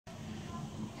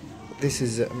This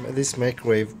is this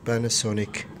microwave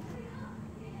Panasonic.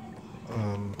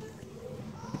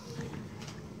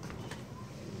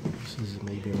 This is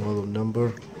maybe a model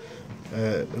number.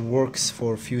 It works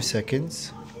for a few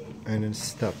seconds and it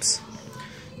stops.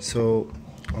 So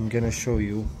I'm gonna show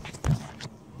you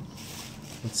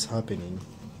what's happening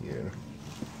here.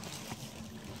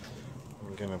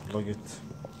 I'm gonna plug it.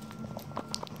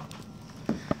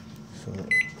 So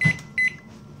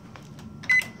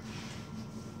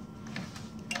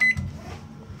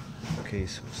okay,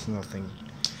 so it's nothing.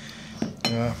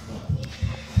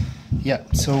 Yeah,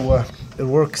 so it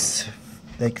works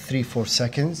like 3-4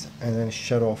 seconds and then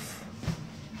shut off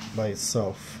by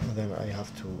itself, and then I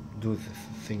have to do the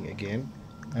thing again,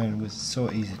 and it was so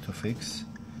easy to fix.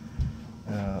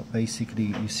 Basically,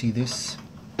 you see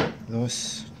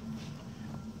those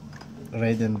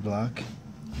red and black.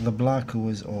 The black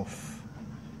was off.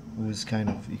 It was kind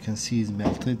of, you can see, it's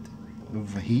melted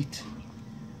with the heat,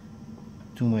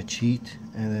 too much heat,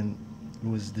 and then it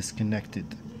was disconnected.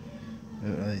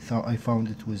 I found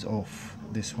it was off.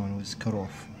 This one was cut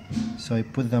off, so I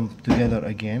put them together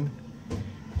again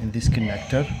in this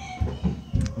connector,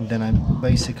 and then I'm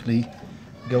basically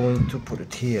going to put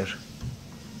it here,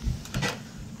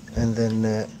 and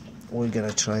then we're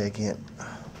gonna try again.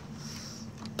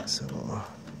 So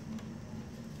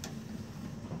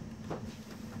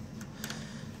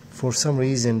for some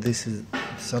reason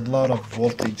it's a lot of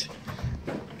voltage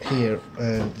here,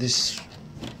 and this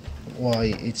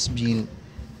why it's been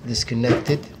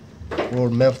disconnected or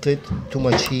melted. Too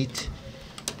much heat,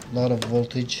 a lot of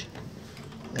voltage,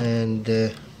 and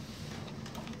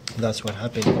that's what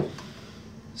happened.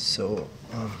 So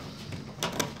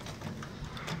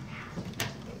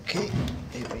okay,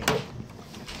 here we go.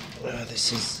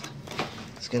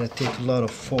 It's gonna take a lot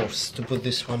of force to put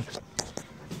this one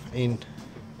in.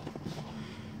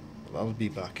 I'll be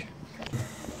back.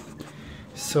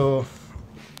 So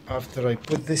after I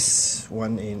put this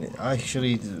one in,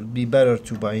 actually it would be better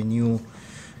to buy a new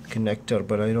connector,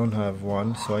 but I don't have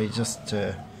one, so I just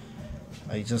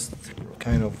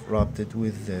kind of wrapped it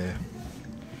with a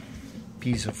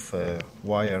piece of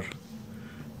wire,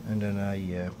 and then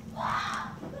I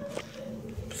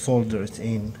solder it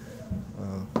in.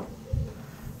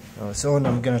 So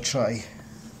I'm gonna try.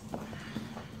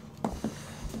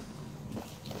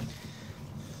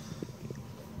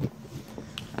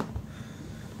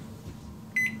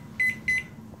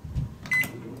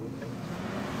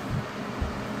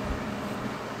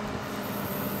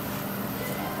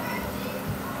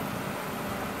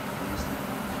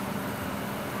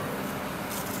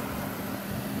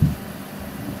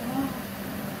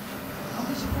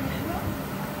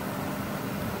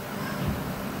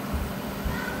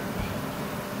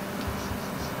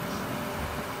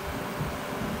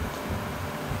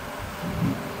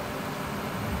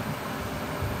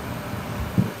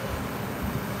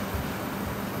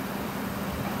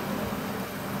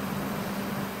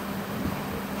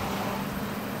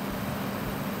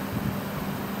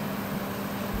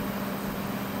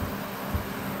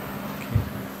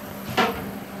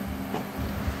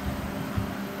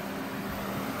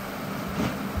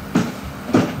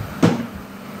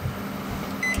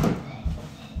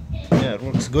 Yeah, it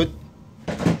works good.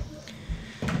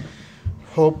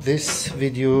 Hope this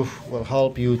video will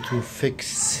help you to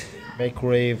fix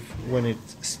microwave when it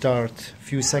starts a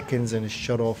few seconds and it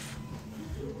shut off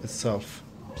itself.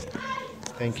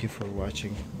 Thank you for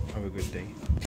watching. Have a good day.